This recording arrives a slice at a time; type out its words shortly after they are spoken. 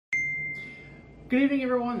Good evening,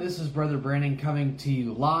 everyone. This is Brother Brandon coming to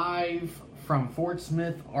you live from Fort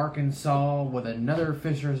Smith, Arkansas with another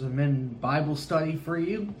Fishers of Men Bible study for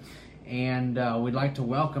you. And we'd like to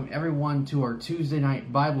welcome everyone to our Tuesday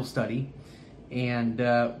night Bible study. And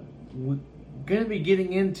we're going to be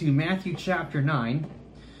getting into Matthew chapter 9.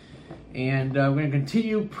 And we're going to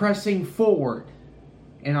continue pressing forward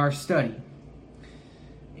in our study.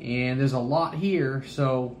 And there's a lot here,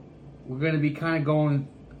 so we're going to be kind of going...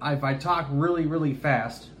 If I talk really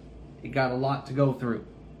fast, it got a lot to go through.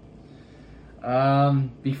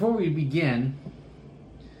 Before we begin,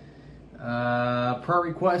 prayer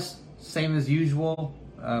requests, same as usual.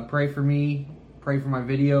 Pray for me, pray for my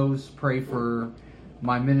videos, pray for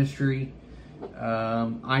my ministry.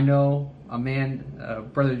 I know a man,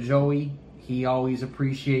 Brother Joey, he always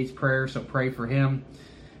appreciates prayer, so pray for him.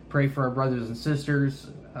 Pray for our brothers and sisters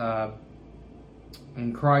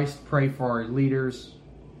in Christ. Pray for our leaders.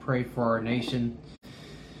 Pray for our nation.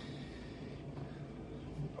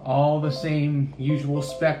 All the same usual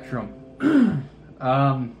spectrum.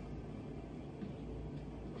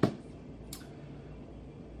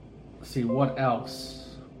 Let's see, what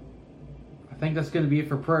else? I think that's going to be it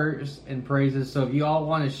for prayers and praises. So if you all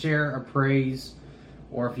want to share a praise,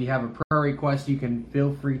 or if you have a prayer request, you can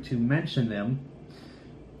feel free to mention them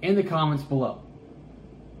in the comments below.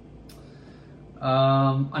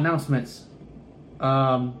 Announcements.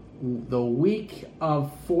 The week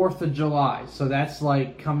of 4th of July, so that's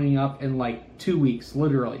like coming up in like 2 weeks,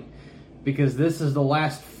 literally, because this is the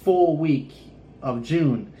last full week of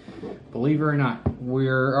June. Believe it or not,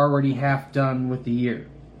 we're already half done with the year.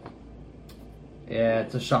 Yeah,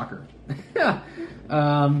 it's a shocker.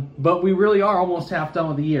 But we really are almost half done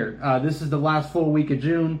with the year. This is the last full week of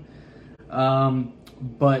June,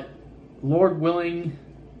 but Lord willing,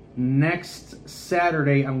 next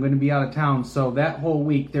Saturday I'm going to be out of town, so that whole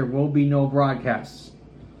week there will be no broadcasts.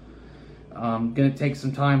 I'm going to take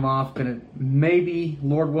some time off, going to maybe,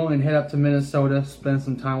 Lord willing, head up to Minnesota, spend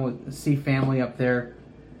some time see family up there.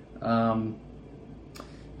 I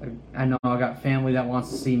know I got family that wants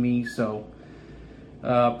to see me, so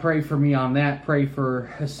pray for me on that. Pray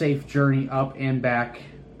for a safe journey up and back.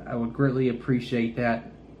 I would greatly appreciate that.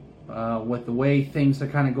 With the way things are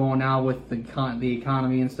kind of going now with the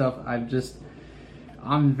economy and stuff,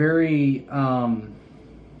 I'm very,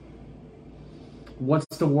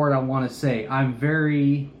 what's the word I want to say? I'm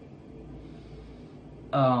very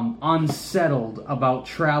unsettled about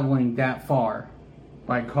traveling that far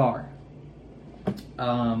by car.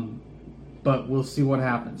 But we'll see what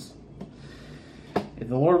happens. If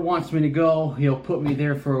the Lord wants me to go, He'll put me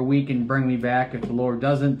there for a week and bring me back. If the Lord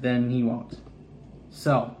doesn't, then He won't.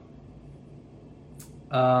 So,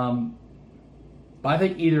 but I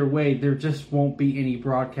think either way, there just won't be any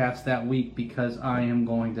broadcast that week because I am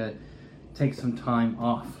going to take some time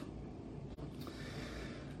off.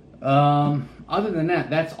 Other than that,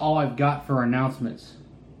 that's all I've got for announcements.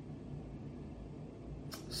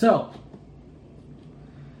 So,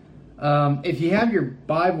 if you have your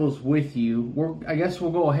Bibles with you, I guess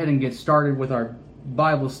we'll go ahead and get started with our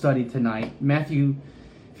Bible study tonight. If you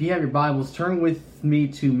have your Bibles, turn with me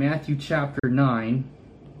to Matthew chapter 9.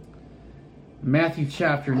 Matthew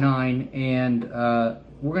chapter 9, and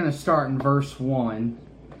we're going to start in verse 1.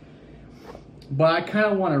 But I kind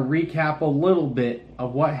of want to recap a little bit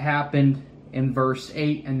of what happened in verse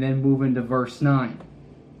 8 and then move into verse 9.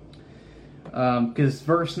 Because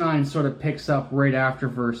verse 9 sort of picks up right after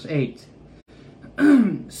verse 8.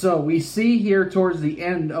 So we see here towards the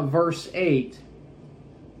end of verse 8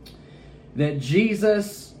 that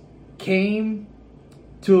Jesus came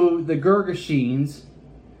to the Gergesenes,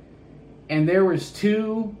 and there were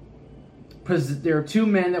two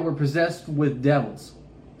men that were possessed with devils.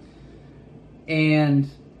 And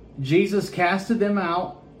Jesus casted them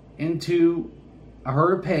out into a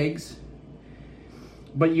herd of pigs.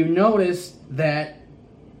 But you notice that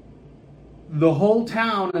the whole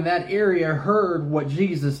town in that area heard what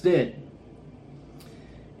Jesus did.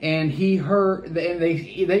 And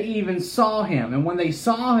they even saw Him. And when they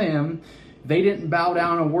saw Him, they didn't bow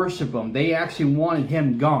down and worship Him. They actually wanted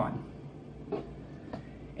Him gone.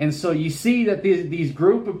 And so you see that these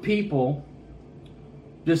group of people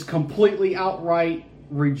just completely outright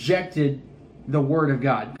rejected the Word of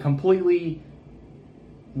God. Completely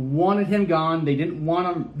wanted Him gone. They didn't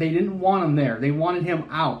want him there. They wanted Him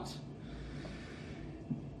out.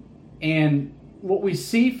 And what we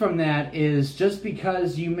see from that is, just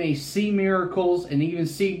because you may see miracles and even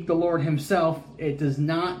see the Lord Himself, it does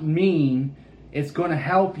not mean it's going to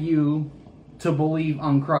help you to believe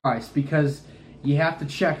on Christ, because you have to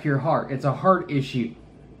check your heart. It's a heart issue.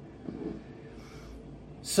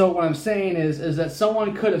 So what I'm saying is that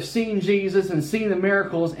someone could have seen Jesus and seen the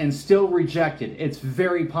miracles and still rejected. It's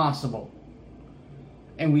very possible.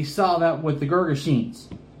 And we saw that with the Gergesenes.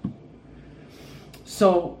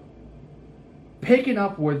 So, picking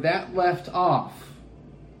up where that left off,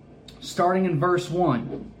 starting in verse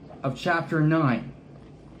 1 of chapter 9,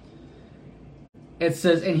 it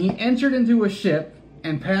says, "And he entered into a ship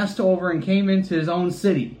and passed over and came into his own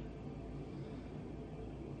city.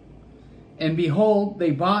 And behold, they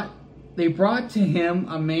brought to him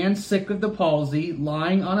a man sick of the palsy,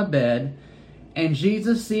 lying on a bed. And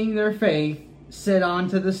Jesus, seeing their faith, said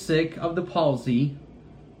unto the sick of the palsy,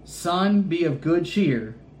 Son, be of good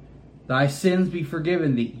cheer, thy sins be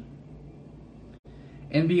forgiven thee.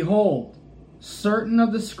 And behold, certain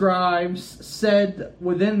of the scribes said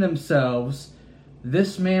within themselves,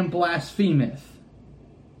 This man blasphemeth.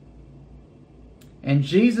 And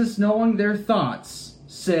Jesus, knowing their thoughts,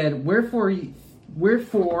 said,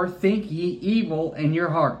 Wherefore think ye evil in your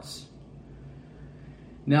hearts?"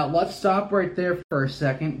 Now let's stop right there for a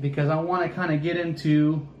second, because I want to kind of get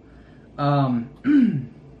into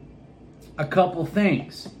a couple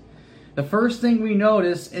things. The first thing we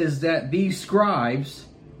notice is that these scribes,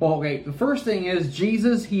 the first thing is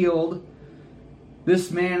Jesus healed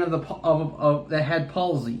this man that had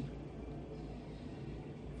palsy.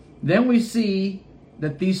 Then we see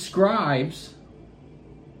that these scribes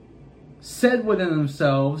said within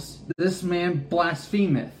themselves, "This man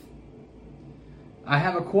blasphemeth." I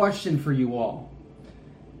have a question for you all.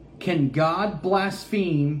 Can God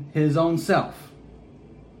blaspheme his own self?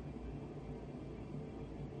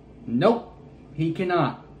 Nope, he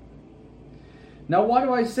cannot. Now, why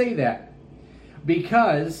do I say that?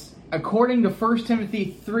 Because according to 1 Timothy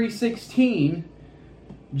 3:16,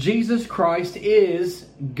 Jesus Christ is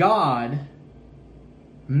God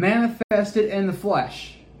manifested in the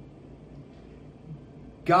flesh.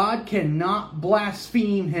 God cannot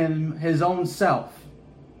blaspheme his own self.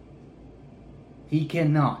 He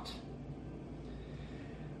cannot.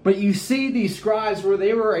 But you see these scribes where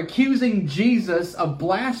they were accusing Jesus of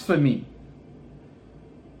blasphemy.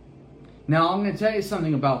 Now I'm going to tell you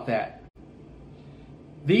something about that.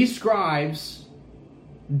 These scribes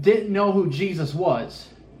didn't know who Jesus was.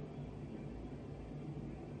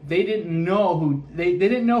 They didn't know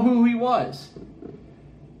who he was.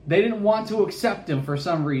 They didn't want to accept him for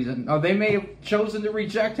some reason. Or they may have chosen to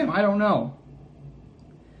reject him. I don't know.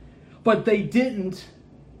 But they didn't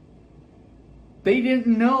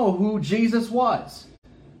know who Jesus was.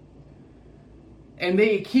 And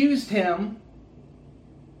they accused him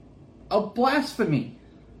of blasphemy.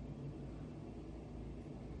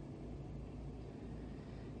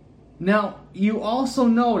 Now, you also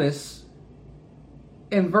notice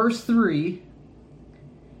in verse 3,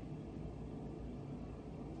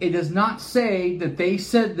 it does not say that they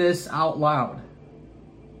said this out loud.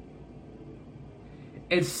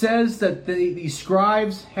 It says that the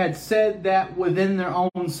scribes had said that within their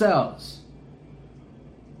own selves.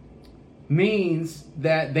 Means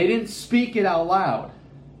that they didn't speak it out loud.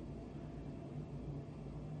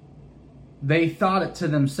 They thought it to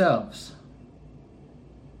themselves.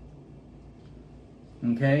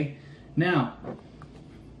 Okay? Now,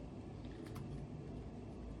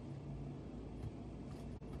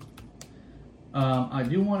 I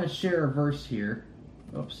do want to share a verse here.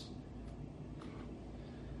 Oops.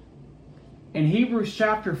 In Hebrews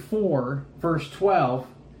chapter 4, verse 12,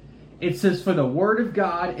 it says, "For the word of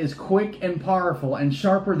God is quick and powerful and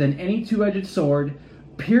sharper than any two-edged sword,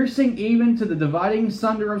 piercing even to the dividing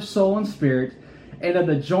sunder of soul and spirit, and of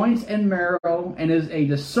the joints and marrow, and is a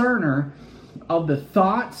discerner of the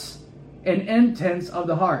thoughts and intents of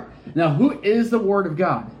the heart." Now, who is the Word of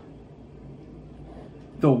God?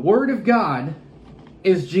 The Word of God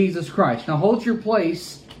is Jesus Christ. Now, hold your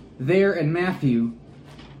place there in Matthew.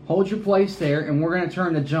 Hold your place there, and we're going to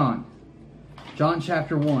turn to John. John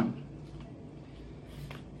chapter 1.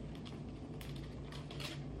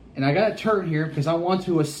 And I got to turn here because I want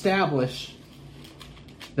to establish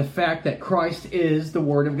the fact that Christ is the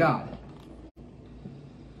Word of God.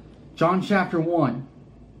 John chapter 1,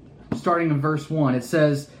 starting in verse 1, it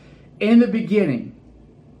says, "In the beginning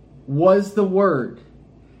was the Word,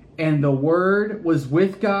 and the Word was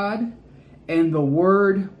with God, and the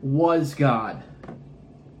Word was God."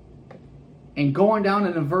 And going down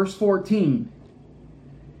into verse 14,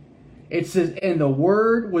 it says, "And the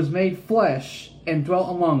Word was made flesh and dwelt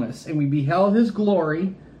among us, and we beheld His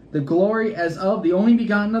glory, the glory as of the only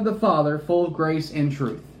begotten of the Father, full of grace and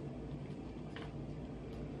truth."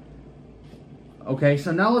 Okay,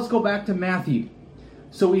 so now let's go back to Matthew.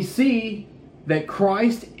 So we see that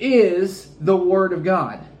Christ is the Word of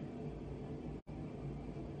God.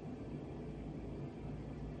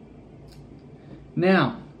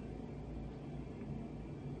 Now,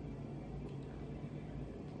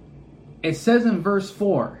 it says in verse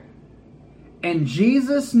 4, and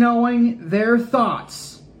Jesus, knowing their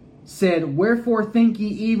thoughts, said, wherefore think ye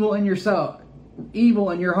evil in your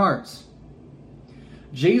hearts?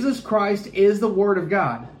 Jesus Christ is the Word of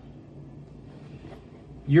God.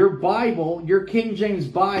 Your Bible, your King James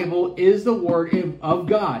Bible, is the Word of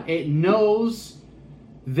God. It knows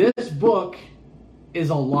this book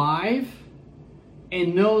is alive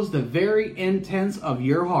and knows the very intents of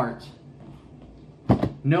your heart.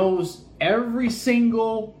 Knows every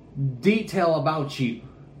single detail about you.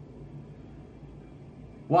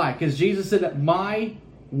 Why? Because Jesus said that my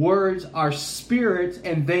words are spirit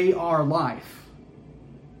and they are life.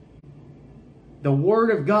 The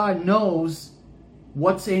Word of God knows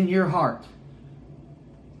what's in your heart.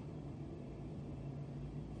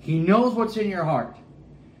 He knows what's in your heart.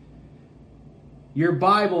 Your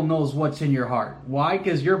Bible knows what's in your heart. Why?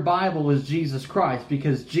 Because your Bible is Jesus Christ.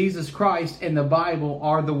 Because Jesus Christ and the Bible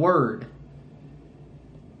are the Word.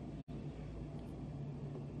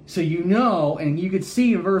 So you know, and you could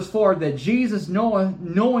see in verse 4 that Jesus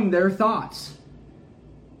knowing their thoughts.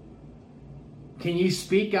 Can you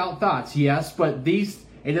speak out thoughts? Yes, but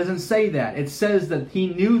it doesn't say that. It says that he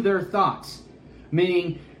knew their thoughts.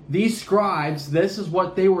 Meaning, these scribes, this is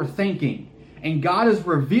what they were thinking. And God is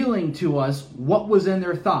revealing to us what was in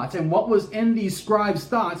their thoughts. And what was in these scribes'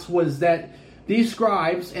 thoughts was that these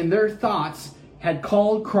scribes and their thoughts had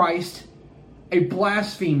called Christ a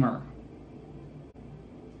blasphemer.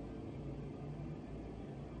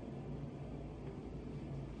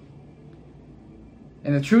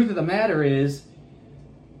 And the truth of the matter is,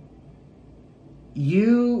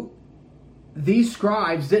 these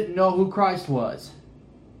scribes didn't know who Christ was.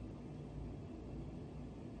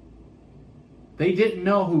 They didn't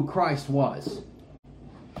know who Christ was.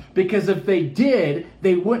 Because if they did,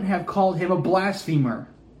 they wouldn't have called him a blasphemer.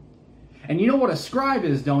 And you know what a scribe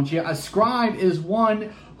is, don't you? A scribe is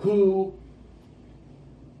one who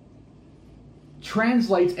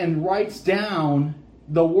translates and writes down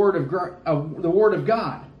the Word of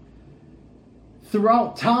God.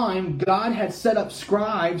 Throughout time, God had set up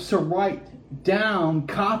scribes to write down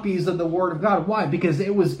copies of the Word of God. Why? Because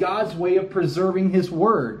it was God's way of preserving His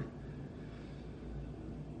Word.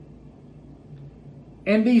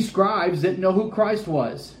 And these scribes didn't know who Christ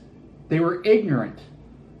was. They were ignorant.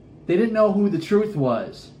 They didn't know who the truth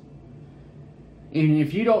was. And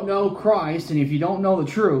if you don't know Christ, and if you don't know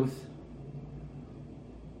the truth,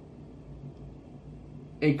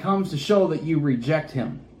 it comes to show that you reject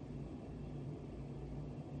Him.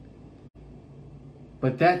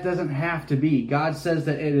 But that doesn't have to be. God says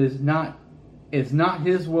that it's not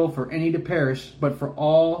His will for any to perish, but for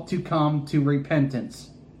all to come to repentance.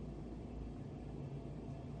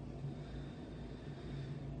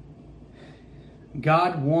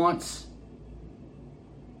 God wants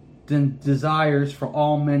and desires for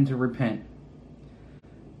all men to repent.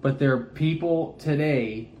 But there are people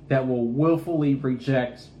today that will willfully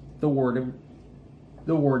reject the word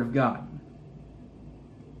of God.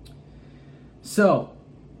 So,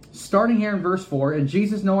 starting here in verse 4, and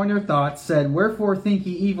Jesus, knowing their thoughts, said, wherefore think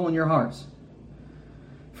ye evil in your hearts?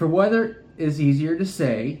 For whether is easier to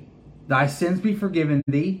say, thy sins be forgiven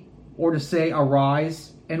thee, or to say,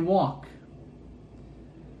 arise and walk?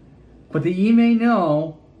 But that ye may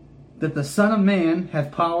know that the Son of Man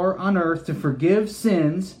hath power on earth to forgive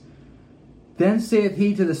sins, then saith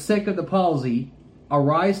he to the sick of the palsy,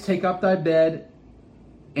 arise, take up thy bed,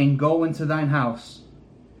 and go into thine house.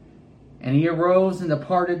 And he arose and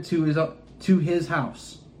departed to his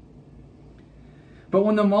house. But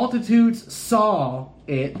when the multitudes saw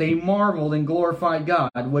it, they marveled and glorified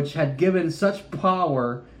God, which had given such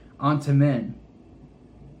power unto men.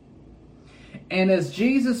 And as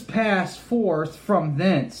Jesus passed forth from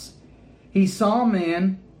thence, he saw a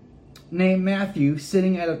man named Matthew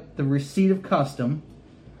sitting at the receipt of custom.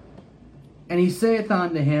 And he saith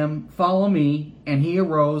unto him, follow me. And he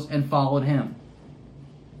arose and followed him.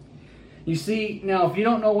 You see, now if you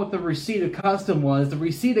don't know what the receipt of custom was, the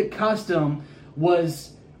receipt of custom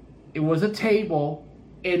was a table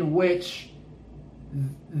in which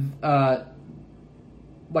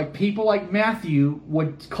like people like Matthew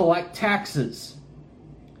would collect taxes.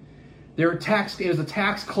 It was a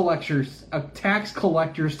tax collector's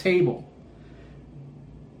table.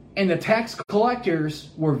 And the tax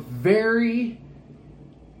collectors were very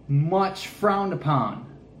much frowned upon.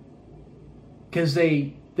 Because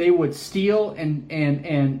they would steal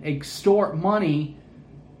and extort money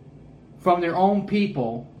from their own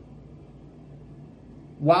people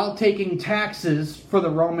while taking taxes for the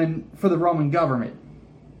Roman government.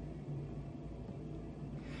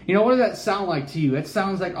 You know, what does that sound like to you? It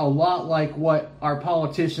sounds like a lot like what our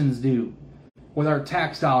politicians do with our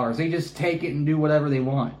tax dollars. They just take it and do whatever they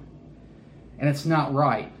want. And it's not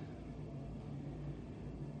right.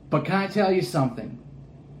 But can I tell you something?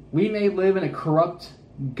 We may live in a corrupt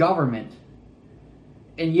government,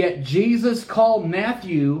 and yet Jesus called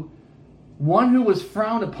Matthew one who was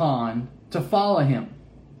frowned upon to follow him.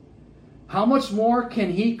 How much more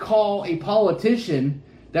can he call a politician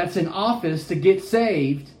that's in office to get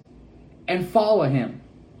saved and follow him?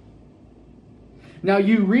 Now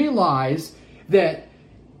you realize that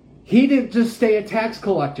he didn't just stay a tax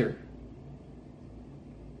collector.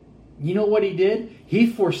 You know what he did? He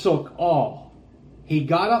forsook all. He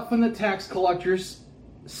got up from the tax collector's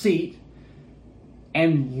seat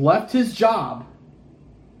and left his job.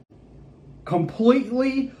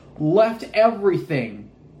 Completely left everything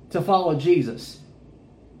to follow Jesus.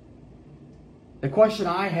 The question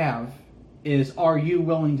I have is, are you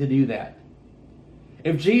willing to do that?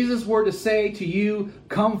 If Jesus were to say to you,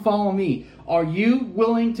 come follow me, are you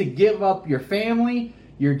willing to give up your family,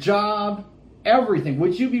 your job, everything?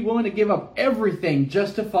 Would you be willing to give up everything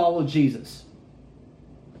just to follow Jesus?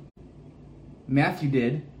 Matthew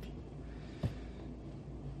did.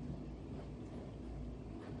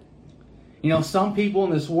 You know, some people in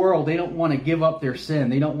this world, they don't want to give up their sin.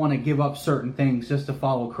 They don't want to give up certain things just to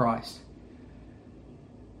follow Christ.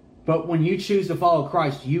 But when you choose to follow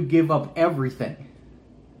Christ, you give up everything.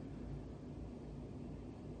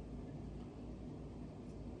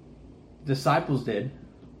 Disciples did.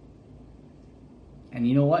 And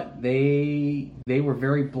you know what? They were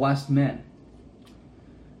very blessed men.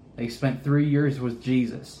 They spent 3 years with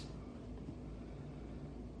Jesus.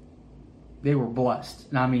 They were blessed.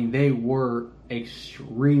 And I mean, they were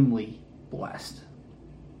extremely blessed.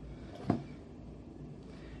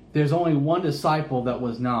 There's only one disciple that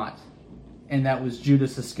was not, and that was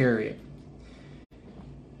Judas Iscariot.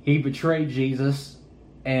 He betrayed Jesus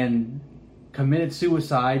and committed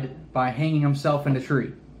suicide by hanging himself in a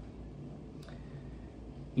tree.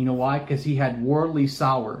 You know why? Because he had worldly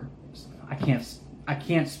sorrow. I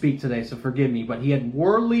can't speak today, so forgive me, but he had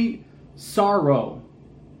worldly sorrow.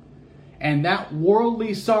 And that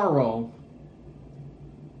worldly sorrow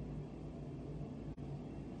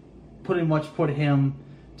pretty much put him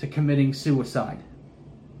to committing suicide.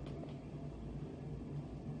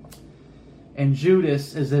 And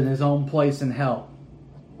Judas is in his own place in hell.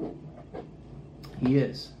 He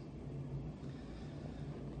is.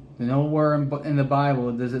 Nowhere in the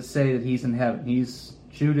Bible does it say that he's in heaven.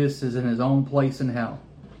 Judas is in his own place in hell.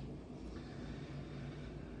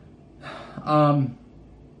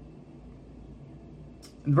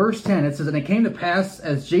 In verse 10, it says, and it came to pass,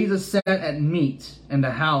 as Jesus sat at meat in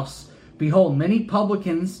the house, behold, many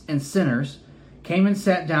publicans and sinners came and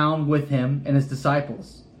sat down with him and his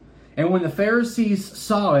disciples. And when the Pharisees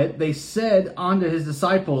saw it, they said unto his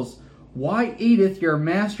disciples, why eateth your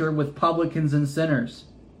master with publicans and sinners?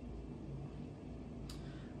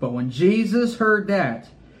 But when Jesus heard that,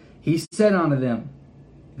 he said unto them,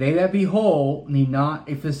 they that be whole need not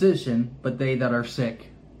a physician, but they that are sick.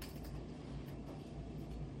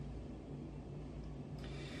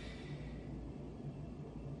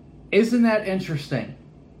 Isn't that interesting?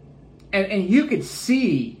 And you could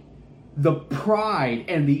see the pride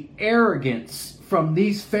and the arrogance from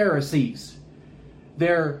these Pharisees.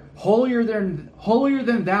 Their holier than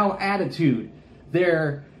thou attitude.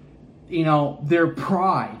 Their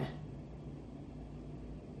pride.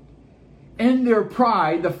 In their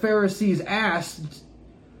pride, the Pharisees asked,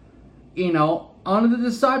 unto the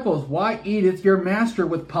disciples, why eateth your master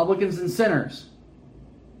with publicans and sinners?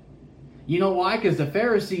 You know why? Because the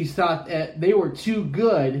Pharisees thought that they were too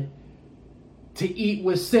good to eat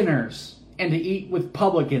with sinners and to eat with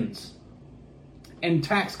publicans and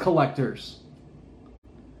tax collectors.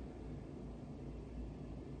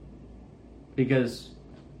 Because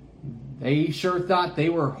they sure thought they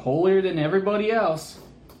were holier than everybody else.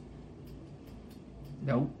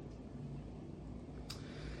 Nope.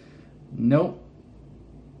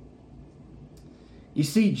 You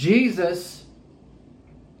see, Jesus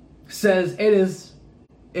says it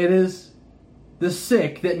is the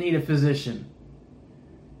sick that need a physician.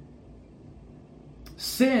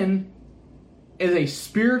 Sin is a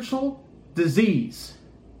spiritual disease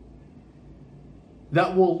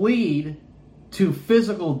that will lead to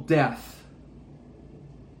physical death.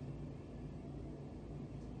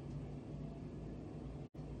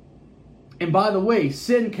 And by the way,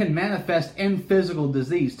 sin can manifest in physical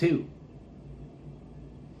disease too.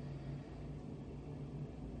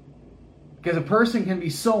 Because a person can be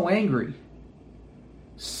so angry,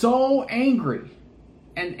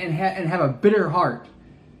 and have a bitter heart,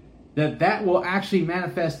 that will actually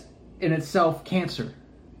manifest in itself cancer.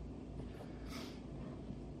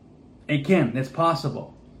 It can. It's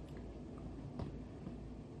possible.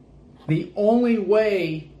 The only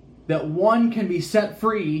way that one can be set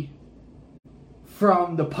free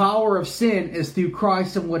from the power of sin is through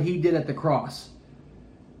Christ and what He did at the cross.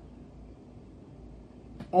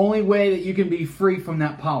 Only way that you can be free from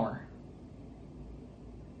that power.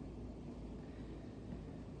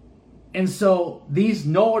 And so these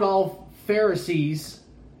know-it-all Pharisees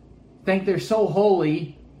think they're so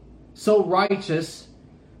holy, so righteous,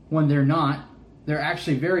 when they're not. They're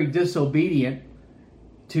actually very disobedient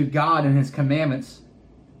to God and His commandments.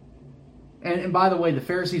 And by the way, the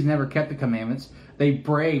Pharisees never kept the commandments. They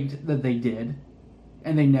bragged that they did,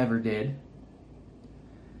 and they never did.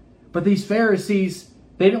 But these Pharisees,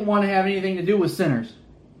 they didn't want to have anything to do with sinners.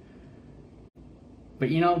 But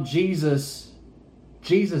Jesus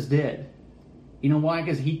did. You know why?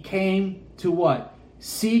 Because He came to what?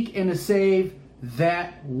 Seek and to save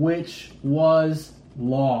that which was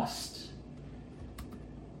lost.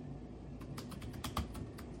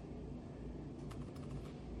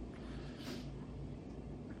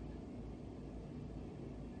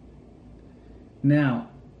 Now,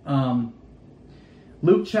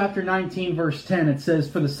 Luke chapter 19, verse 10, it says,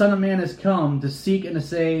 "For the Son of Man has come to seek and to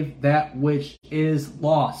save that which is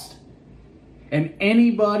lost." And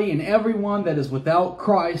anybody and everyone that is without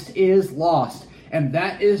Christ is lost. And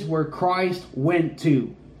that is where Christ went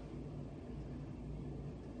to.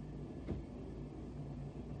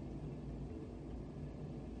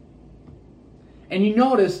 And you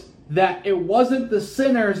notice that it wasn't the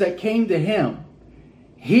sinners that came to Him.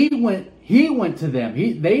 He went to them.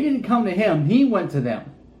 They didn't come to Him. He went to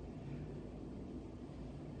them.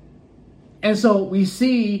 And so we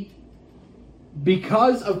see,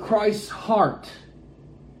 because of Christ's heart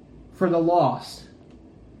for the lost,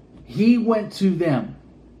 He went to them.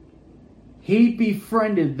 He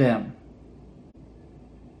befriended them.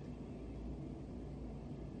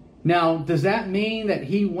 Now, does that mean that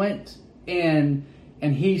He went and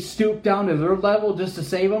He stooped down to their level just to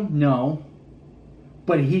save them? No.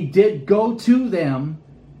 But He did go to them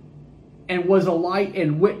and was a light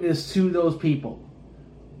and witness to those people.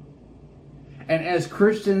 And as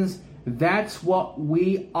Christians, that's what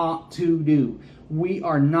we ought to do. We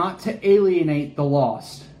are not to alienate the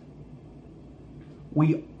lost.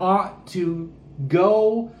 We ought to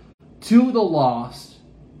go to the lost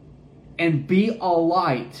and be a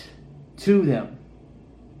light to them.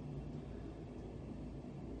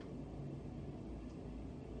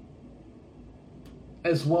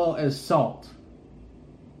 As well as salt.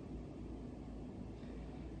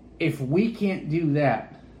 If we can't do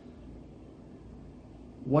that,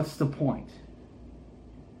 what's the point?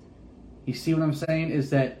 You see what I'm saying? Is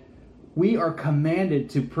that we are commanded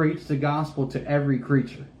to preach the gospel to every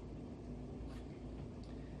creature.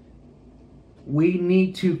 We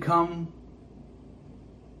need to come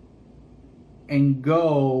and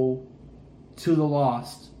go to the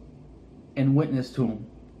lost and witness to them.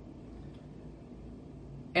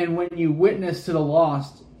 And when you witness to the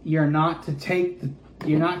lost, you're not to take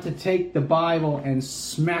the Bible and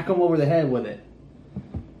smack them over the head with it.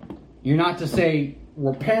 You're not to say,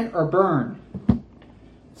 repent or burn.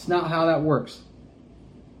 It's not how that works.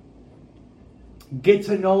 Get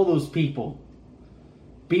to know those people.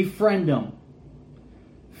 Befriend them.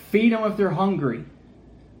 Feed them if they're hungry.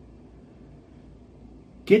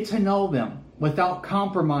 Get to know them without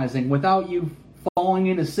compromising, without you falling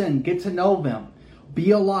into sin. Get to know them.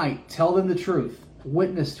 Be a light. Tell them the truth.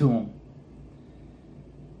 Witness to them.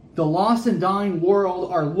 The lost and dying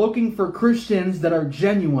world are looking for Christians that are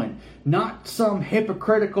genuine, not some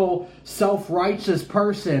hypocritical, self-righteous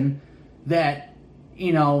person that,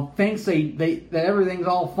 thinks that everything's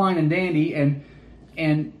all fine and dandy, and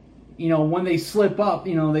when they slip up,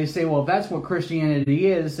 they say, well, if that's what Christianity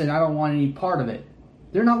is, then I don't want any part of it.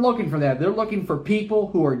 They're not looking for that. They're looking for people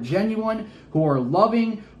who are genuine, who are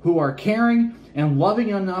loving, who are caring, and loving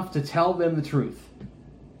enough to tell them the truth.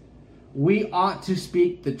 We ought to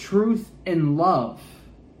speak the truth in love.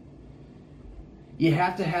 You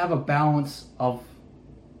have to have a balance of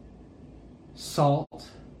salt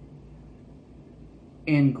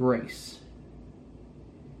and grace.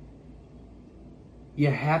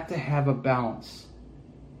 You have to have a balance.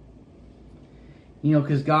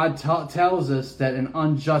 Because God tells us that an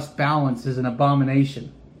unjust balance is an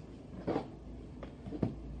abomination.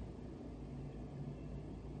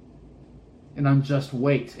 An unjust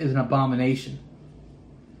weight is an abomination.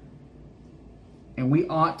 And we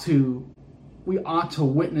ought to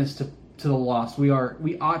witness to the lost. We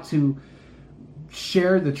ought to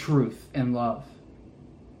share the truth in love.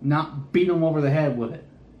 not beat them over the head with it.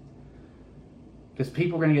 Because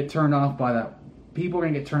people are going to get turned off by that. People are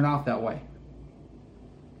going to get turned off that way.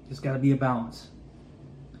 Just got to be a balance.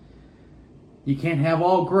 You can't have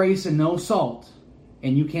all grace and no salt.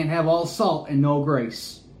 And you can't have all salt and no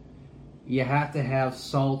grace. You have to have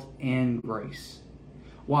salt and grace.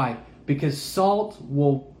 Why? Because salt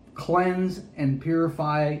will cleanse and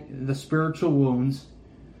purify the spiritual wounds.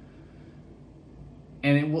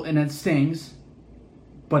 And it stings,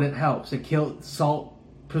 but it helps. Salt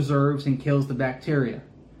preserves and kills the bacteria.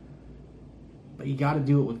 But you got to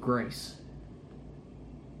do it with grace.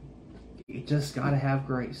 You just got to have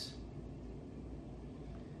grace.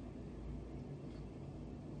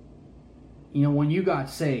 You know, when you got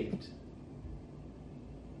saved,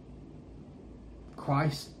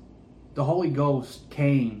 Christ, the Holy Ghost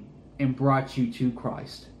came and brought you to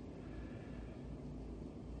Christ.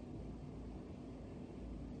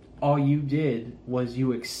 All you did was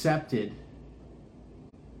you accepted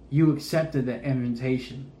that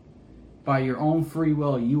invitation. By your own free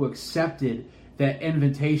will, you accepted that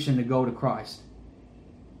invitation to go to Christ.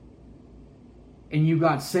 And you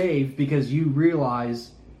got saved because you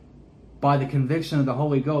realized by the conviction of the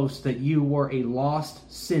Holy Ghost that you were a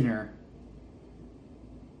lost sinner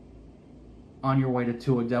on your way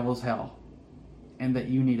to a devil's hell, and that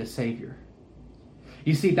you need a Savior.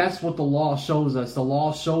 You see, that's what the law shows us. The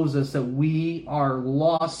law shows us that we are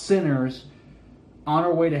lost sinners on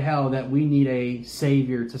our way to hell, that we need a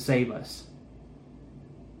Savior to save us.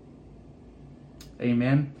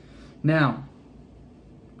 Amen. Now,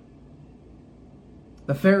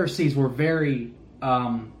 the Pharisees were very,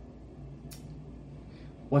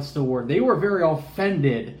 They were very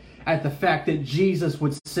offended at the fact that Jesus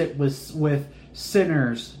would sit with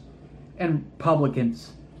sinners and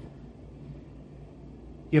publicans.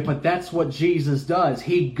 Yeah, but that's what Jesus does.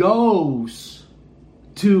 He goes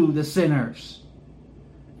to the sinners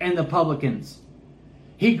and the publicans.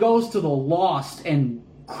 He goes to the lost and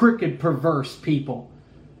crooked, perverse people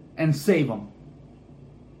and save them.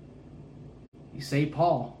 He saved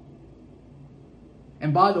Paul.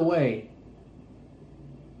 And by the way,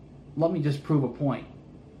 let me just prove a point.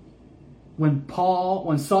 When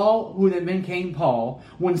Saul, who then became Paul,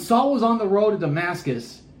 when Saul was on the road to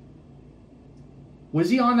Damascus, was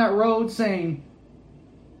he on that road saying,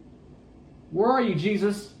 "Where are you,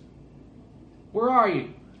 Jesus? Where are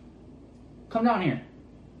you? Come down here"?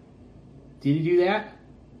 Did he do that?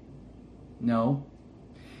 No.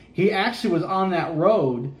 He actually was on that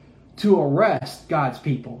road to arrest God's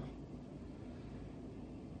people.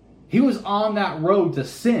 He was on that road to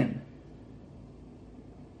sin.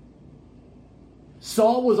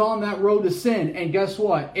 Saul was on that road to sin, and guess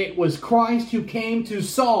what? It was Christ who came to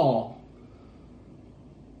Saul,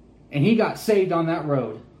 and he got saved on that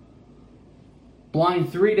road. Blind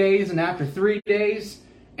 3 days, and after 3 days,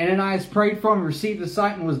 Ananias prayed for him, received the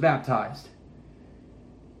sight, and was baptized.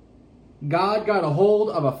 God got a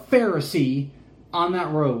hold of a Pharisee on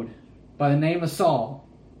that road by the name of Saul.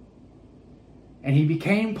 And he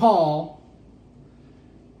became Paul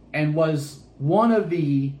and was one of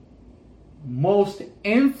the most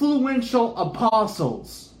influential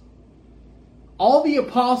apostles. All the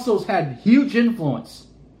apostles had huge influence.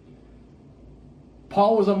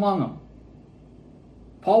 Paul was among them.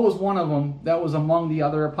 Paul was one of them that was among the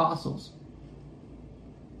other apostles.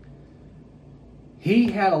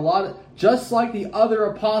 He had a lot of, just like the other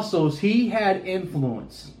apostles, he had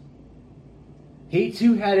influence. He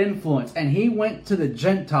too had influence, and he went to the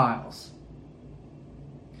Gentiles.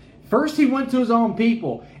 First he went to his own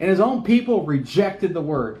people, and his own people rejected the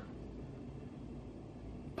word.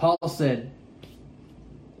 Paul said,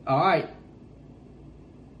 "All right,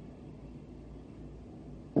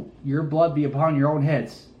 your blood be upon your own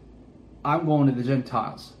heads. I'm going to the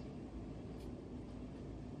Gentiles."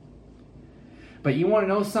 But you want to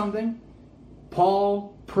know something?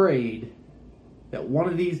 Paul prayed that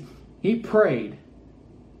he prayed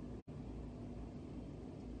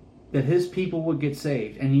that his people would get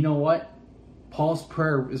saved. And you know what? Paul's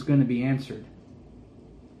prayer is going to be answered.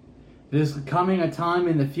 There's coming a time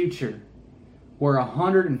in the future where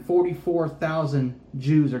 144,000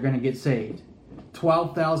 Jews are going to get saved.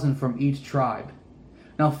 12,000 from each tribe.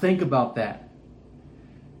 Now think about that.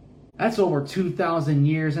 That's over 2,000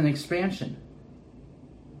 years in expansion.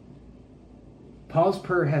 Paul's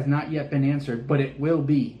prayer has not yet been answered, but it will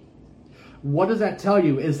be. What does that tell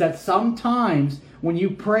you? Is that sometimes when you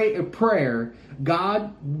pray a prayer,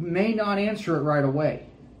 God may not answer it right away.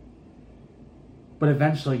 But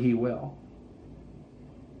eventually He will.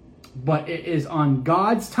 But it is on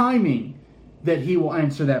God's timing that He will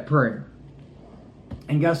answer that prayer.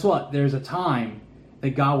 And guess what? There's a time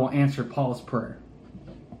that God will answer Paul's prayer.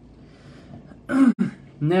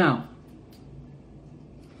 Now,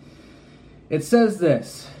 it says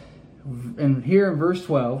this, and here in verse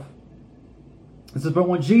 12, it says, "But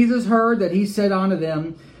when Jesus heard that, he said unto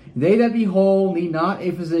them, They that be whole need not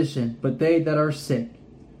a physician, but they that are sick.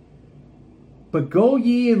 But go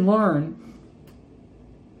ye and learn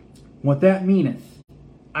what that meaneth.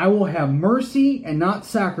 I will have mercy and not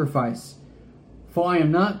sacrifice, for I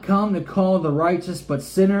am not come to call the righteous, but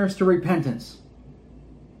sinners to repentance."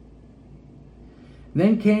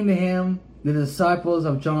 Then came to him the disciples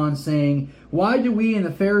of John, saying, Why do we and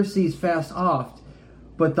the Pharisees fast oft,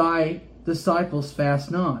 but thy disciples fast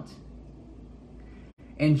not?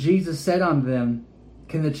 And Jesus said unto them,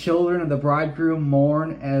 Can the children of the bridegroom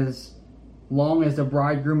mourn as long as the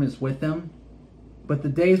bridegroom is with them? But the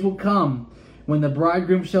days will come when the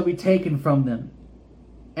bridegroom shall be taken from them,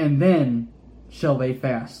 and then shall they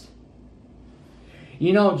fast.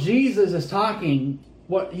 You know, Jesus is talking,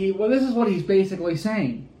 this is what he's basically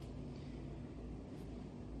saying.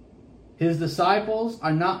 His disciples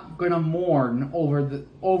are not going to mourn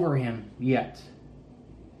over him yet.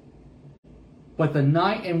 But the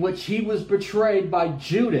night in which he was betrayed by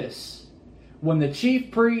Judas, when the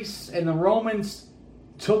chief priests and the Romans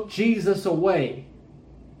took Jesus away,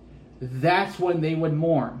 that's when they would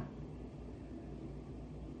mourn.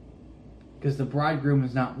 Because the bridegroom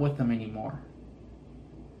is not with them anymore.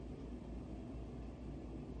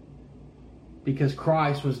 Because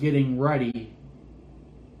Christ was getting ready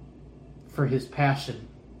for his passion.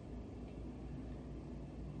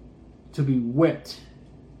 To be whipped,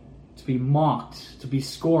 to be mocked, to be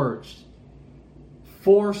scourged,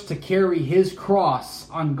 forced to carry his cross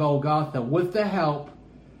on Golgotha with the help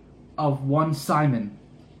of one Simon.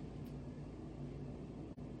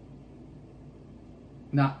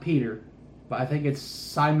 Not Peter, but I think it's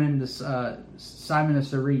Simon the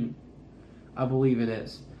Cyrene. I believe it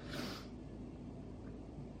is.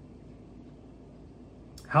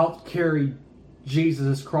 Helped carry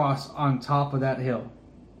Jesus' cross on top of that hill.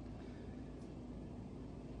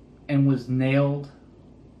 And was nailed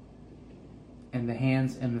in the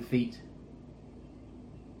hands and the feet.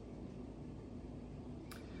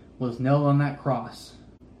 Was nailed on that cross.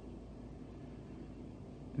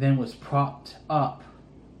 Then was propped up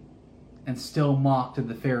and still mocked of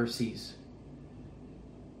the Pharisees.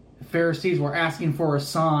 The Pharisees were asking for a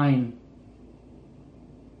sign.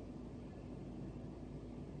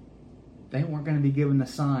 They weren't going to be given the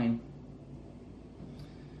sign.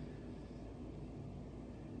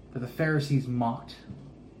 But the Pharisees mocked.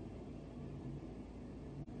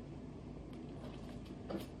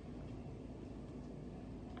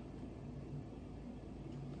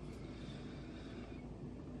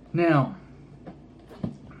 Now,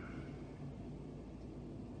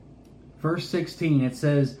 verse 16, it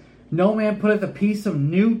says, No man putteth a piece of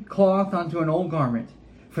new cloth unto an old garment,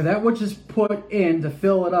 for that which is put in to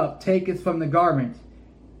fill it up taketh from the garment,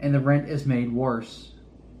 and the rent is made worse.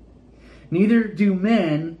 Neither do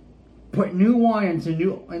men put new wine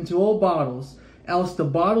into old bottles, else the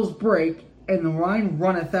bottles break, and the wine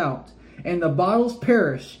runneth out, and the bottles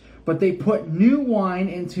perish. But they put new wine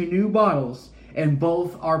into new bottles, and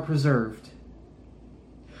both are preserved.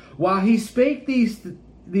 While he spake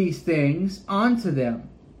these things unto them,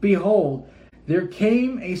 behold, there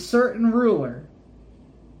came a certain ruler,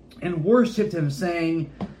 and worshipped him,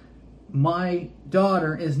 saying, My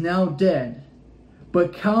daughter is now dead,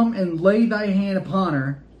 but come and lay thy hand upon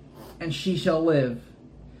her, and she shall live.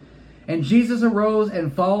 And Jesus arose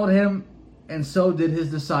and followed him, and so did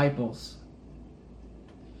his disciples.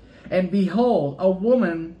 And behold, a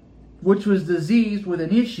woman which was diseased with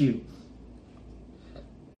an issue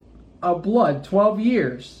of blood 12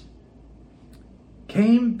 years,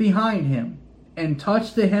 came behind him, and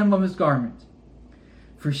touched the hem of his garment.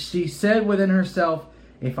 For she said within herself,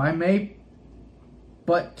 If I may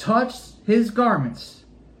but touch his garments,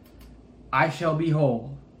 I shall be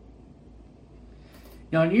whole.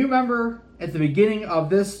 Now, do you remember at the beginning of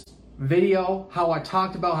this video how I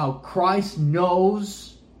talked about how Christ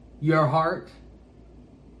knows your heart?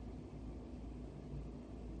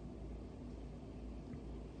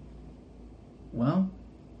 Well,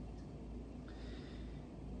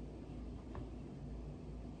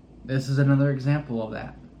 this is another example of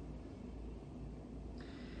that.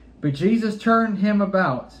 But Jesus turned him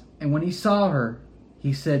about, and when he saw her,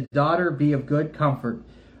 he said, Daughter, be of good comfort.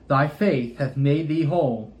 Thy faith hath made thee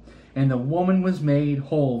whole. And the woman was made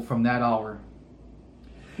whole from that hour.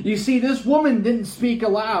 You see, this woman didn't speak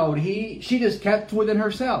aloud. She just kept within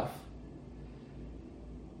herself.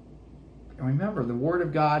 remember, the Word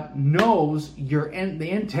of God knows the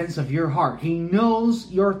intents of your heart. He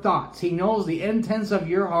knows your thoughts. He knows the intents of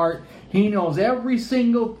your heart. He knows every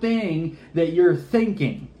single thing that you're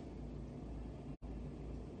thinking.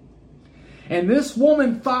 And this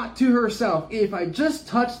woman thought to herself, if I just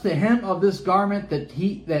touch the hem of this garment,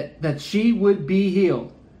 that she would be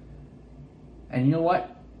healed. And you know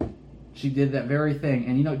what? She did that very thing.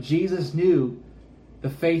 And you know, Jesus knew the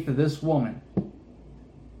faith of this woman.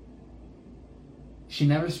 She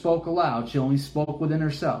never spoke aloud. She only spoke within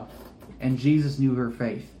herself. And Jesus knew her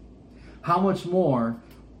faith. How much more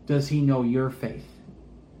does He know your faith?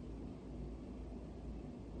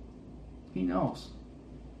 He knows.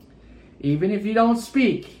 Even if you don't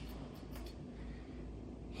speak,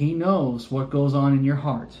 He knows what goes on in your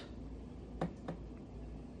heart.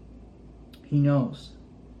 He knows.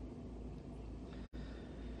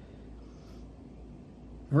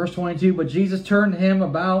 Verse 22, but Jesus turned him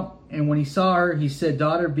about, and when He saw her, He said,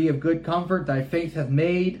 Daughter, be of good comfort, thy faith hath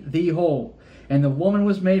made thee whole. And the woman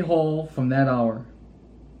was made whole from that hour.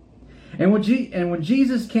 And when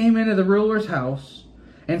Jesus came into the ruler's house,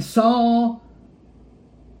 and saw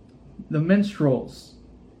the minstrels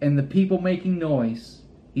and the people making noise,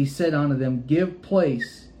 He said unto them, Give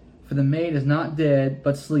place, for the maid is not dead,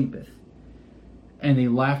 but sleepeth. And they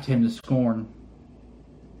laughed Him to scorn.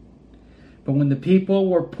 But when the people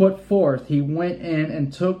were put forth, He went in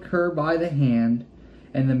and took her by the hand,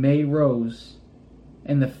 and the maid rose.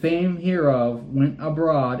 And the fame hereof went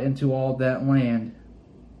abroad into all that land.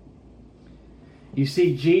 You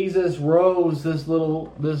see, Jesus rose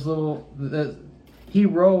He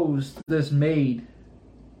rose this maid,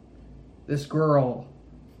 this girl.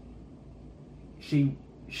 He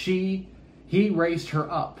raised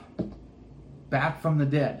her up, back from the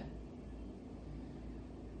dead.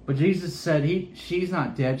 But Jesus said she's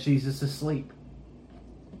not dead, she's just asleep.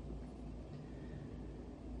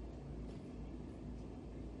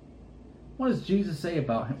 What does Jesus say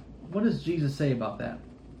about him? What does Jesus say about that?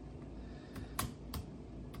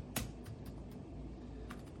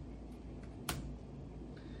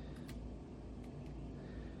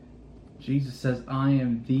 Jesus says, I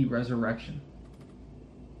am the resurrection.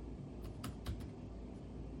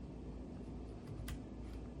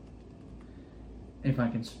 If I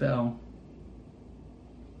can spell.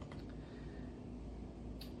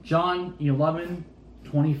 John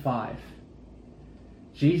 11:25.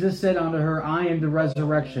 Jesus said unto her, I am the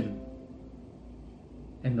resurrection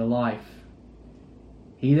and the life.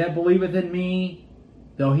 He that believeth in me,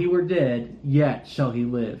 though he were dead, yet shall he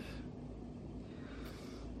live.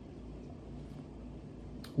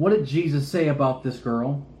 What did Jesus say about this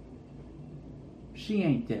girl? She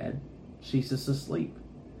ain't dead. She's just asleep.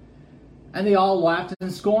 And they all laughed and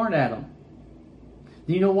scorned at him.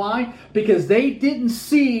 Do you know why? Because they didn't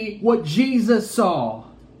see what Jesus saw.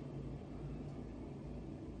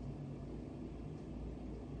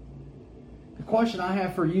 The question I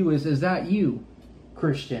have for you is that you,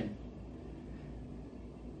 Christian?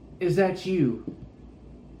 Is that you?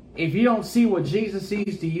 If you don't see what Jesus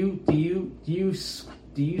sees, do you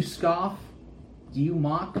scoff? Do you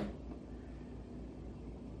mock? Do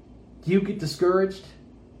you get discouraged?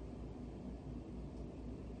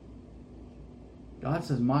 God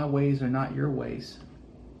says, my ways are not your ways.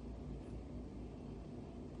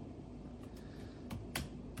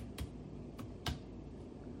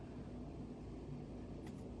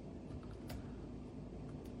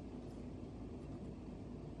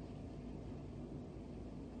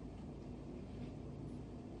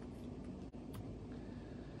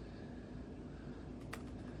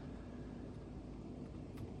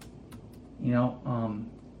 You know,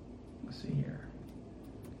 let's see here.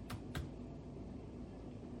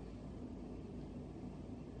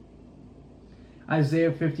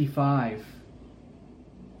 Isaiah 55,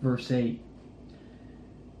 verse 8.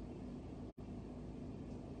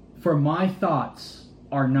 For my thoughts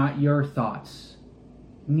are not your thoughts,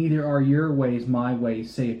 neither are your ways my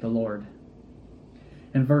ways, saith the Lord.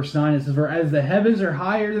 In verse 9 it says, For as the heavens are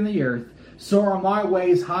higher than the earth, so are my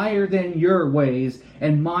ways higher than your ways,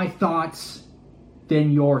 and my thoughts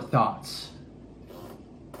than your thoughts.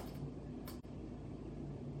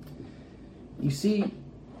 You see,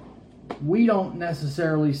 we don't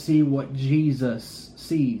necessarily see what Jesus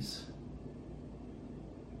sees.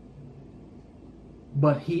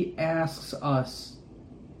 But He asks us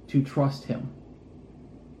to trust Him.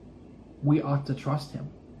 We ought to trust Him.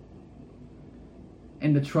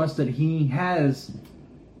 And to trust that He has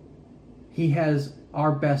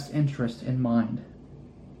our best interest in mind.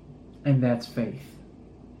 And that's faith.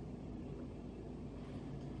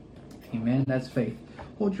 Amen. That's faith.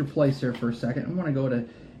 Hold your place here for a second. I want to go to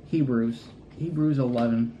Hebrews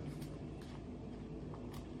 11.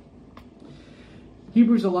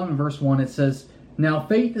 Hebrews 11 verse 1, it says, "Now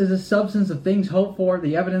faith is the substance of things hoped for,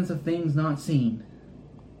 the evidence of things not seen."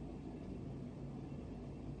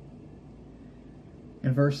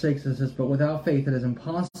 In verse 6 it says, "But without faith it is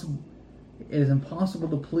impossible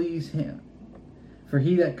to please him. For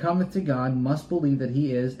he that cometh to God must believe that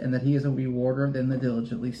he is, and that he is a rewarder of them that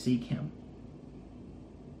diligently seek him."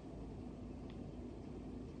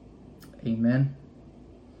 Amen.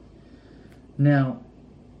 Now,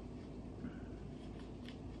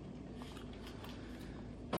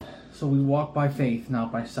 so we walk by faith,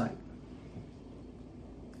 not by sight.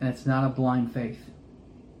 And it's not a blind faith.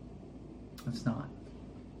 It's not.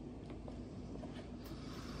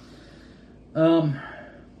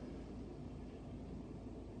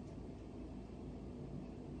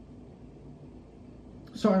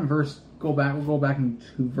 Starting we'll go back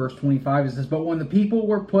into verse 25. It says, "But when the people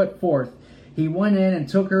were put forth, he went in and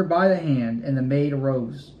took her by the hand, and the maid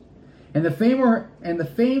arose. And the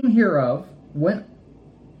fame hereof went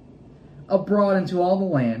abroad into all the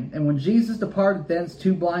land. And when Jesus departed thence,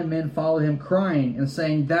 2 blind men followed him, crying and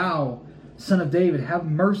saying, Thou, Son of David, have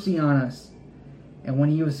mercy on us. And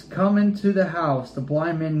when he was come into the house, the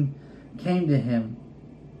blind men came to him.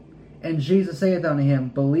 And Jesus saith unto him,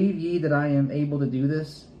 Believe ye that I am able to do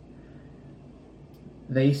this?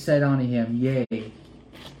 They said unto him, Yea.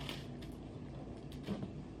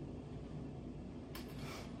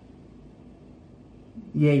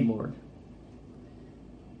 Yea, Lord.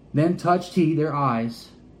 Then touched he their eyes,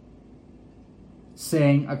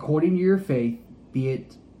 saying, According to your faith be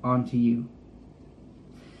it unto you.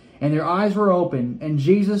 And their eyes were open, and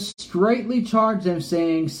Jesus straitly charged them,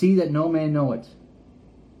 saying, See that no man know it.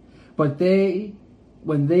 But they,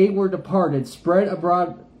 when they were departed, spread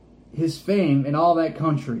abroad his fame in all that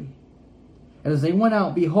country. And as they went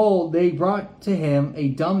out, behold, they brought to him a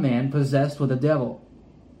dumb man possessed with a devil.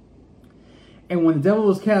 And when the devil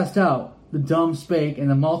was cast out, the dumb spake, and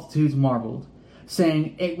the multitudes marveled,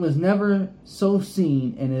 saying, It was never so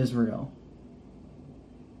seen in Israel.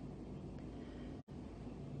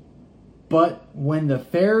 But when the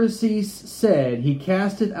Pharisees said, He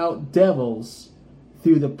casteth out devils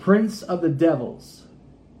through the prince of the devils.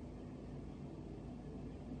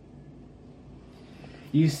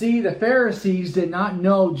 You see, the Pharisees did not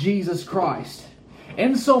know Jesus Christ.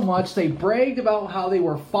 Insomuch they bragged about how they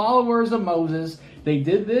were followers of Moses. They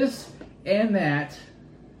did this and that.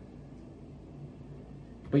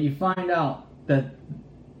 But you find out that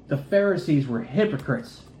the Pharisees were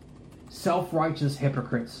hypocrites. Self-righteous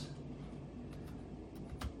hypocrites.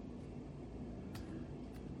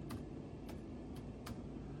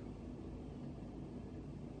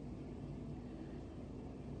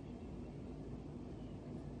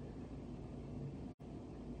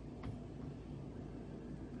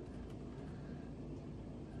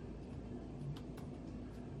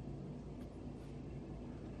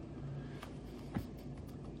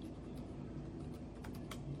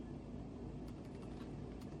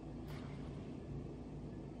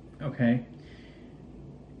 Okay.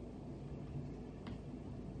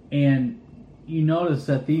 And you notice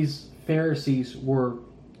that these Pharisees were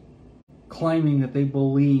claiming that they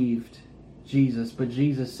believed Jesus, but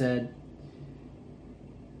Jesus said,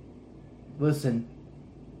 Listen,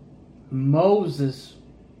 Moses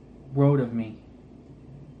wrote of me.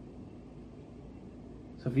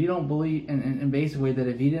 So if you don't believe, and basically that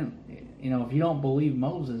if you didn't, if you don't believe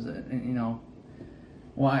Moses,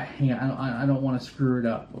 well, I don't want to screw it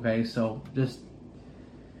up, okay? So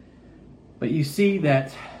but you see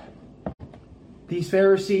that these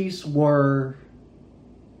Pharisees were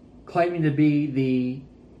claiming to be the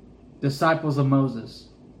disciples of Moses.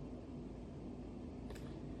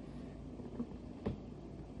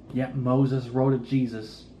 Yet Moses wrote of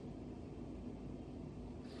Jesus.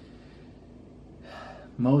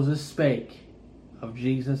 Moses spake of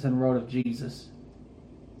Jesus and wrote of Jesus.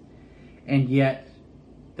 And yet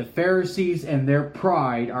the Pharisees and their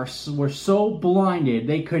pride were so blinded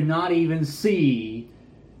they could not even see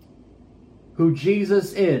who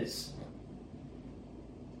Jesus is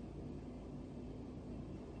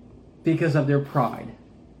because of their pride.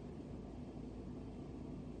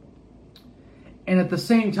 And at the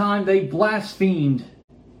same time, they blasphemed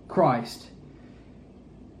Christ,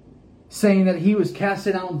 saying that he was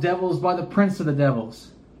casting out devils by the prince of the devils.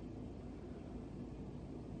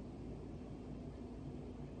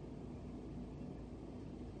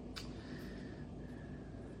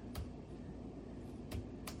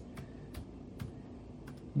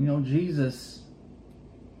 Jesus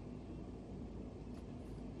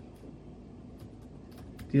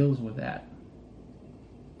deals with that.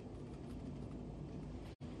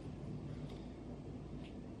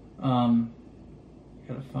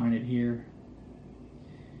 Gotta find it here.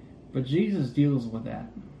 But Jesus deals with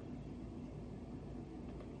that.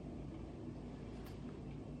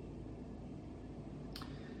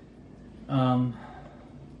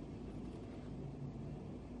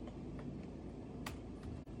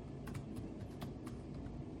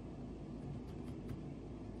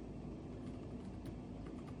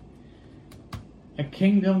 A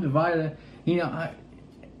kingdom divided,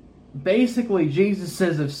 basically Jesus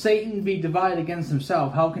says if Satan be divided against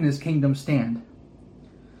himself, how can his kingdom stand?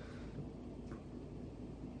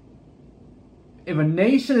 If a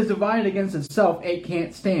nation is divided against itself, it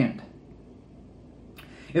can't stand.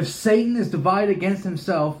 If Satan is divided against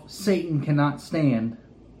himself, Satan cannot stand.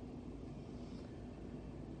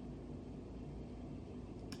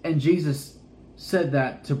 And Jesus said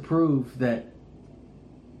that to prove that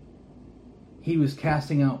he was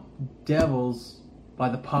casting out devils by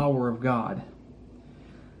the power of God.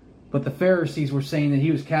 But the Pharisees were saying that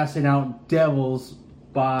he was casting out devils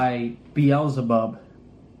by Beelzebub.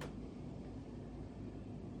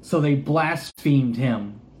 So they blasphemed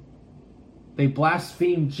him. They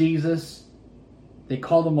blasphemed Jesus. They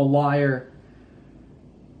called him a liar.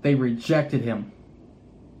 They rejected him.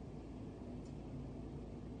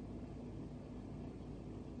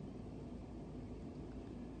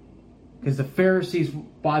 Because the Pharisees,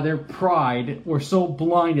 by their pride, were so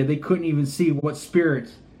blinded they couldn't even see what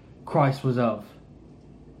spirit Christ was of.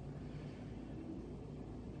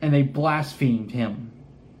 And they blasphemed him.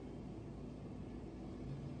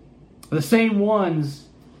 The same ones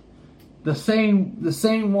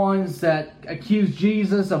that accused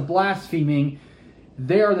Jesus of blaspheming,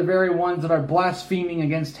 they are the very ones that are blaspheming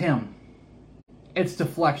against him. It's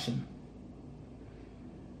deflection.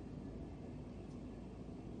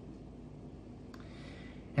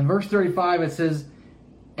 In verse 35 it says,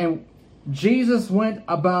 "And Jesus went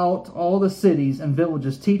about all the cities and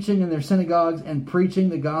villages, teaching in their synagogues and preaching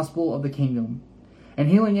the gospel of the kingdom, and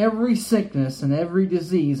healing every sickness and every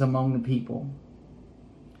disease among the people.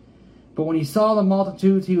 But when he saw the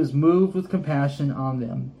multitudes, he was moved with compassion on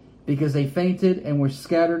them, because they fainted and were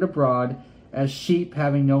scattered abroad as sheep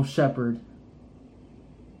having no shepherd."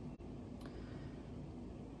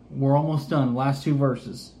 We're almost done. Last two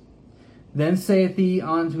verses. "Then saith he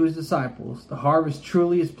unto his disciples, The harvest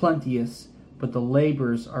truly is plenteous, but the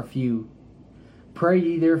laborers are few. Pray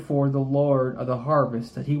ye therefore the Lord of the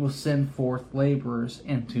harvest, that he will send forth laborers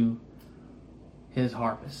into his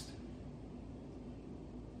harvest."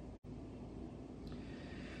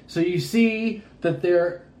 So you see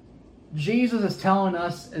that Jesus is telling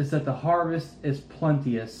us is that the harvest is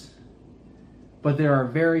plenteous, but there are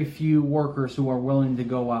very few workers who are willing to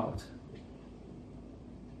go out.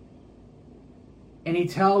 And he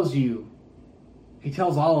tells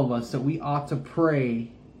all of us that we ought to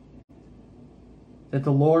pray that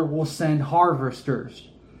the Lord will send harvesters,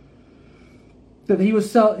 that he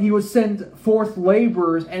would send forth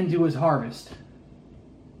laborers into his harvest.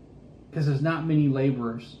 Because there's not many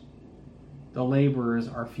laborers. The laborers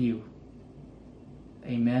are few.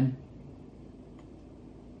 Amen.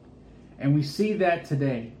 And we see that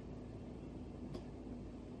today.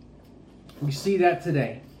 We see that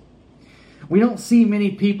today. We don't see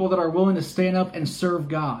many people that are willing to stand up and serve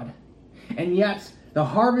God. And yet, the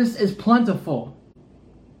harvest is plentiful.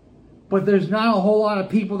 But there's not a whole lot of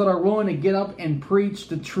people that are willing to get up and preach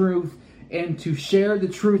the truth and to share the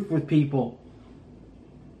truth with people.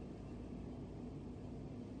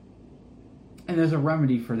 And there's a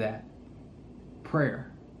remedy for that.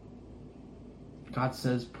 Prayer. God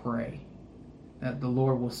says pray. That the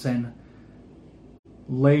Lord will send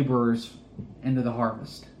laborers into the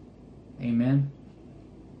harvest. Amen.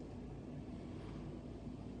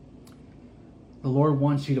 The Lord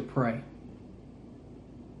wants you to pray.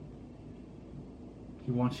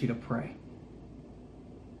 He wants you to pray.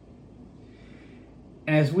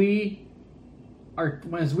 And as we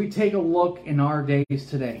take a look in our days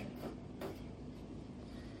today,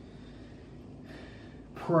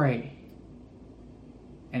 pray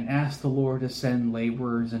and ask the Lord to send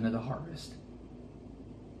laborers into the harvest.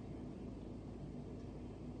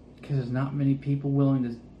 Because there's not many people willing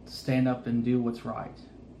to stand up and do what's right.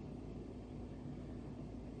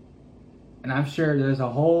 And I'm sure there's a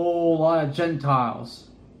whole lot of Gentiles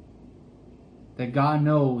that God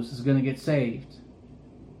knows is going to get saved.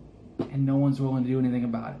 And no one's willing to do anything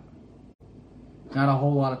about it. Not a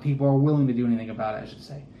whole lot of people are willing to do anything about it, I should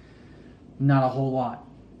say. Not a whole lot.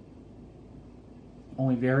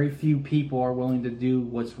 Only very few people are willing to do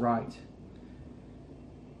what's right.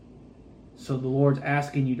 So the Lord's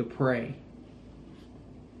asking you to pray.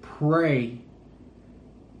 Pray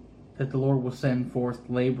that the Lord will send forth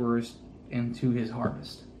laborers into his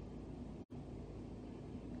harvest.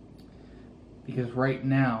 Because right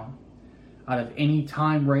now, out of any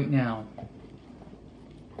time right now,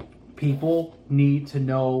 people need to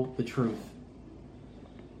know the truth.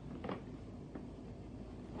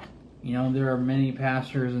 You know, there are many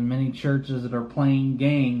pastors and many churches that are playing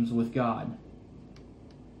games with God.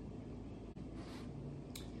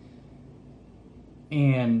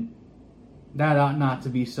 And that ought not to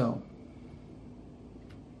be so.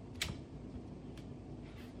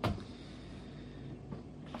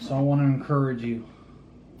 So I want to encourage you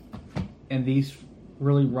in these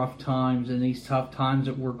really rough times and these tough times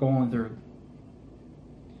that we're going through.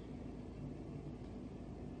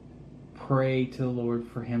 Pray to the Lord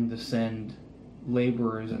for him to send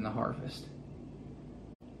laborers in the harvest.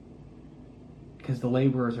 Because the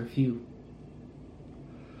laborers are few.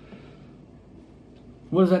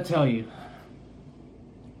 What does that tell you?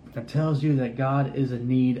 That tells you that God is in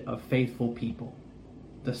need of faithful people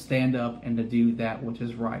to stand up and to do that which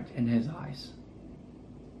is right in his eyes.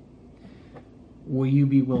 Will you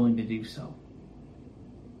be willing to do so?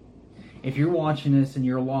 If you're watching this and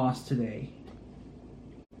you're lost today,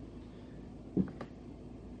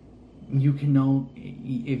 you can know.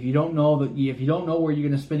 If you don't know where you're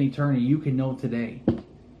going to spend eternity, you can know today. And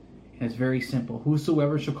it's very simple.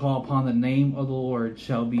 Whosoever shall call upon the name of the Lord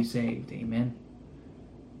shall be saved. Amen.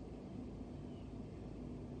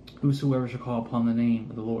 Whosoever shall call upon the name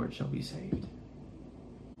of the Lord shall be saved.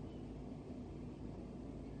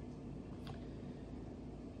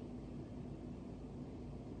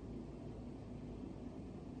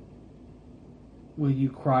 Will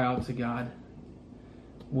you cry out to God?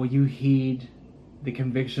 Will you heed the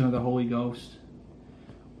conviction of the Holy Ghost?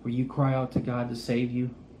 Will you cry out to God to save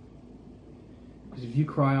you? Because if you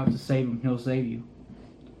cry out to save him, he'll save you.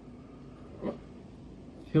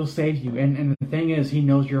 He'll save you. And the thing is, he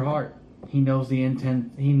knows your heart. He knows the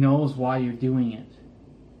intent. He knows why you're doing it.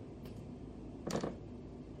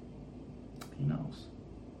 He knows.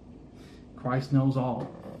 Christ knows all.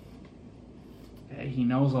 Okay? He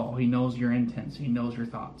knows all. He knows your intents. He knows your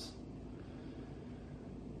thoughts.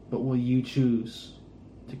 But will you choose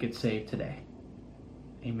to get saved today?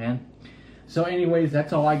 Amen. So anyways,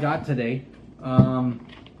 that's all I got today.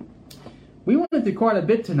 We went through quite a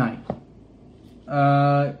bit tonight.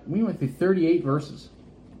 We went through 38 verses.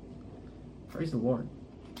 Praise the Lord.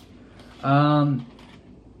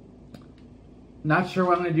 Not sure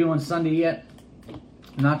what I'm going to do on Sunday yet.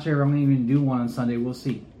 Not sure if I'm going to even do one on Sunday. We'll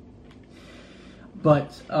see.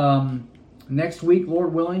 But next week,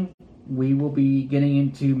 Lord willing, we will be getting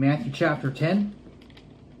into Matthew chapter 10.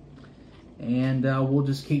 And we'll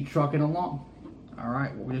just keep trucking along. All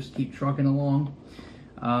right, we'll just keep trucking along.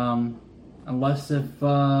 Unless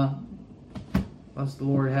the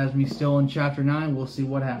Lord has me still in chapter 9, we'll see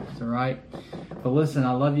what happens, all right? But listen,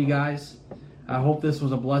 I love you guys. I hope this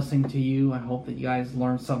was a blessing to you. I hope that you guys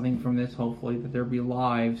learned something from this. Hopefully that there be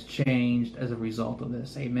lives changed as a result of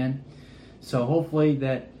this. Amen. So hopefully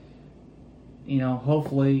that you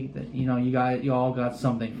all got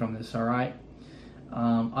something from this, all right?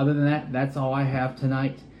 Other than that, that's all I have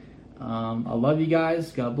tonight. I love you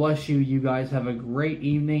guys. God bless you. You guys have a great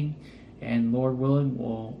evening. And Lord willing,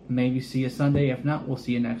 we'll maybe see you Sunday. If not, we'll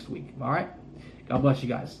see you next week. All right? God bless you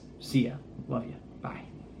guys. See ya. Love you. Bye.